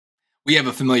We have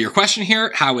a familiar question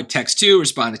here. How would text 2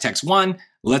 respond to text 1?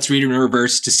 Let's read in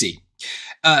reverse to see.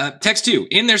 Text 2.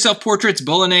 In their self-portraits,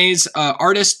 Bolognese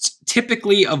artists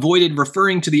typically avoided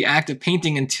referring to the act of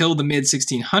painting until the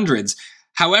mid-1600s.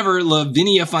 However,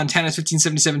 Lavinia Fontana's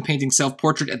 1577 painting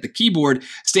Self-Portrait at the Keyboard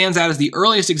stands out as the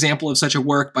earliest example of such a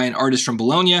work by an artist from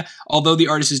Bologna. Although the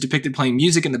artist is depicted playing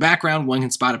music in the background, one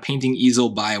can spot a painting easel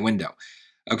by a window.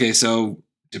 Okay, so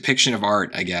depiction of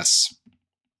art, I guess.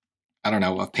 I don't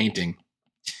know, of painting.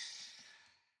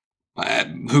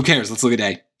 Who cares? Let's look at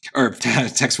A. Or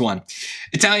text 1.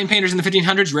 Italian painters in the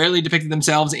 1500s rarely depicted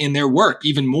themselves in their work.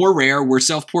 Even more rare were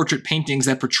self-portrait paintings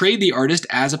that portrayed the artist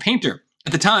as a painter.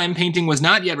 At the time, painting was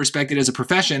not yet respected as a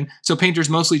profession, so painters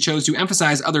mostly chose to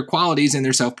emphasize other qualities in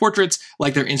their self-portraits,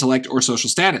 like their intellect or social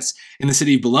status. In the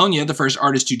city of Bologna, the first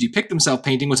artist to depict himself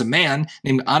painting was a man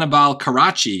named Annibale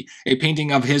Carracci. A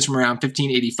painting of his from around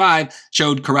 1585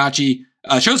 shows Carracci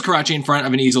in front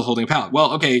of an easel holding a palette.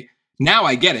 Well, okay, now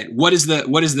I get it. What is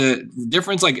the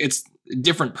difference? Like, it's a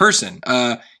different person.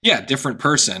 Yeah, different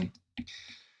person.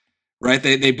 Right?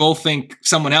 They both think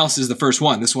someone else is the first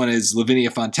one. This one is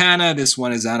Lavinia Fontana. This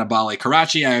one is Annibale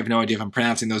Carracci. I have no idea if I'm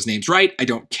pronouncing those names right. I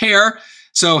don't care.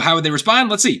 So how would they respond?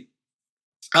 Let's see.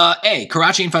 A.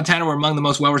 Carracci and Fontana were among the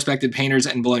most well-respected painters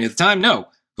in Bologna at the time. No.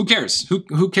 Who cares?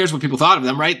 Who cares what people thought of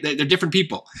them, right? They're different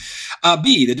people.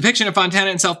 B. The depiction of Fontana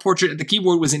in self-portrait at the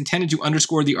keyboard was intended to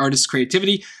underscore the artist's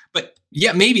creativity. But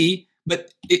yeah, maybe.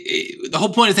 But the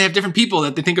whole point is they have different people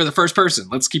that they think are the first person.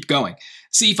 Let's keep going.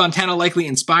 C. Fontana likely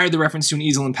inspired the reference to an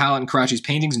easel and palette in Carracci's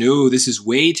paintings. No, this is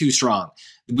way too strong.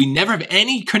 We never have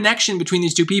any connection between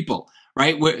these two people,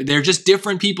 right? They're just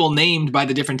different people named by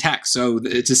the different texts. So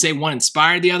to say one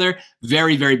inspired the other,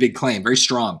 very, very big claim, very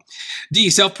strong. D.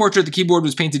 Self-portrait at the keyboard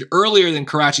was painted earlier than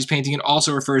Carracci's painting and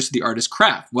also refers to the artist's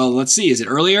craft. Well, let's see. Is it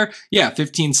earlier? Yeah,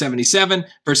 1577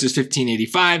 versus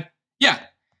 1585. Yeah.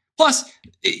 Plus,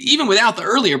 even without the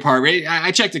earlier part, right?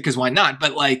 I checked it because why not?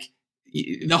 But like,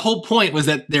 the whole point was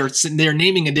that they're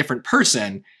naming a different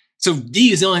person. So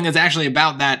D is the only thing that's actually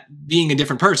about that being a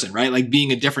different person, right? Like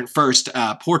being a different first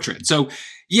portrait. So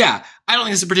yeah, I don't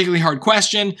think it's a particularly hard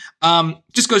question.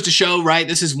 Just goes to show, right?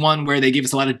 This is one where they give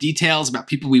us a lot of details about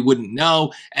people we wouldn't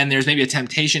know. And there's maybe a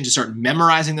temptation to start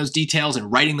memorizing those details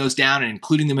and writing those down and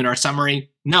including them in our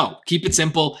summary. No, keep it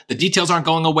simple. The details aren't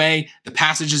going away. The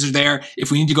passages are there.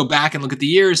 If we need to go back and look at the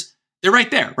years, they're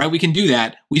right there, right? We can do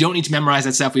that. We don't need to memorize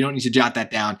that stuff. We don't need to jot that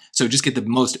down. So just get the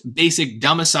most basic,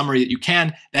 dumbest summary that you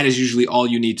can. That is usually all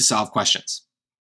you need to solve questions.